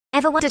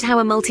Ever wondered how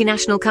a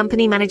multinational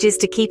company manages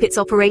to keep its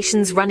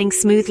operations running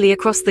smoothly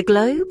across the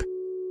globe?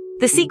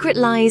 The secret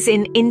lies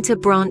in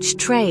inter-branch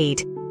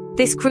trade.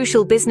 This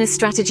crucial business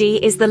strategy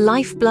is the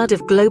lifeblood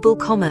of global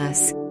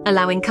commerce,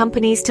 allowing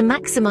companies to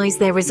maximize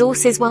their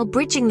resources while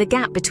bridging the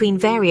gap between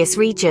various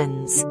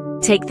regions.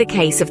 Take the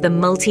case of the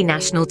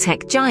multinational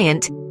tech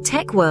giant,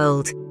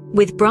 TechWorld.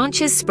 With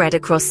branches spread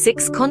across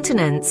 6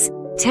 continents,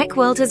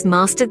 TechWorld has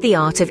mastered the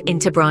art of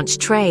interbranch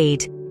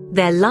trade.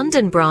 Their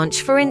London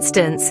branch, for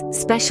instance,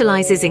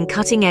 specializes in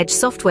cutting-edge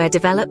software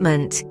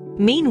development.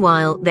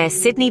 Meanwhile, their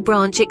Sydney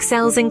branch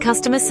excels in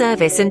customer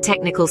service and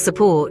technical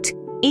support.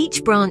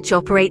 Each branch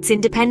operates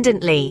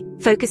independently,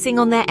 focusing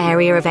on their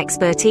area of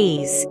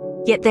expertise.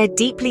 Yet they're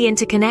deeply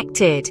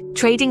interconnected,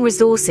 trading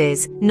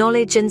resources,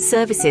 knowledge and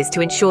services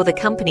to ensure the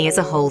company as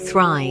a whole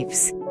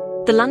thrives.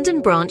 The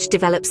London branch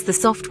develops the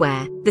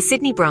software, the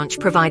Sydney branch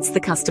provides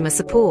the customer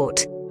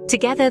support.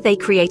 Together they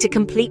create a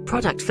complete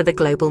product for the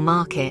global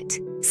market.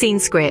 Scene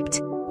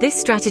script. This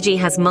strategy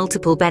has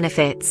multiple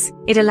benefits.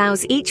 It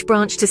allows each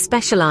branch to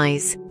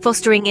specialize,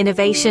 fostering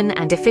innovation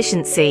and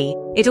efficiency.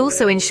 It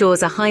also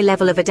ensures a high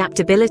level of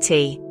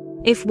adaptability.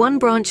 If one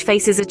branch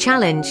faces a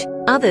challenge,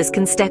 others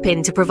can step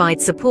in to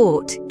provide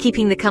support,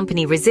 keeping the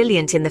company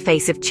resilient in the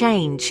face of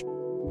change.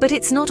 But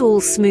it's not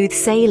all smooth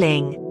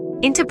sailing.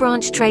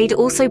 Interbranch trade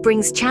also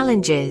brings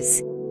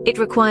challenges. It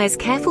requires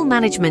careful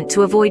management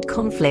to avoid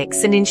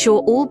conflicts and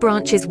ensure all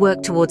branches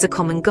work towards a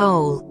common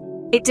goal.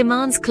 It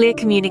demands clear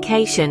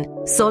communication,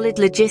 solid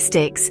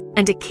logistics,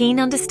 and a keen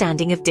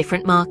understanding of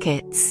different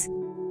markets.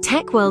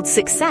 TechWorld's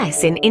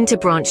success in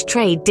interbranch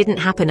trade didn't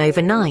happen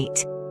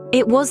overnight.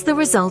 It was the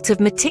result of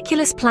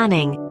meticulous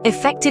planning,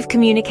 effective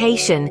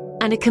communication,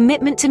 and a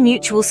commitment to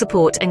mutual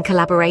support and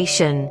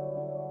collaboration.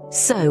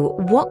 So,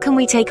 what can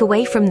we take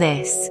away from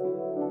this?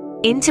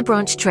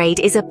 Interbranch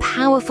trade is a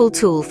powerful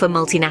tool for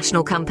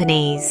multinational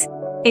companies.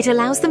 It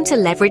allows them to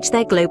leverage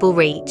their global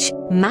reach,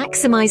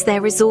 maximize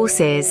their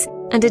resources,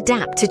 and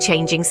adapt to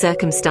changing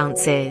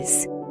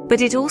circumstances. But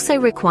it also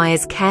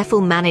requires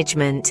careful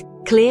management,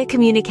 clear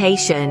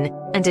communication,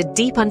 and a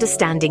deep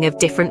understanding of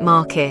different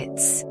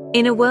markets.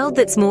 In a world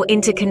that's more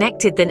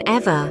interconnected than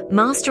ever,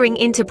 mastering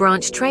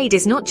interbranch trade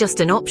is not just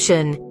an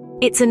option,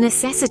 it's a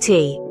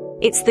necessity.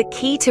 It's the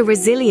key to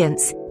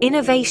resilience,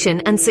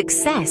 innovation, and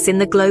success in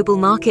the global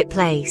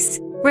marketplace.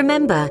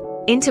 Remember,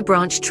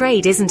 interbranch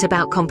trade isn't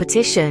about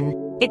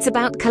competition, it's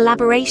about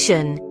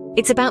collaboration.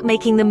 It's about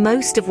making the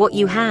most of what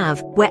you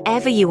have,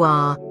 wherever you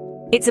are.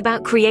 It's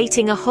about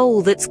creating a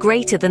whole that's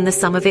greater than the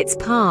sum of its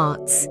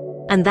parts.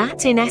 And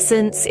that, in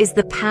essence, is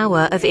the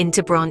power of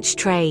interbranch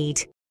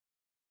trade.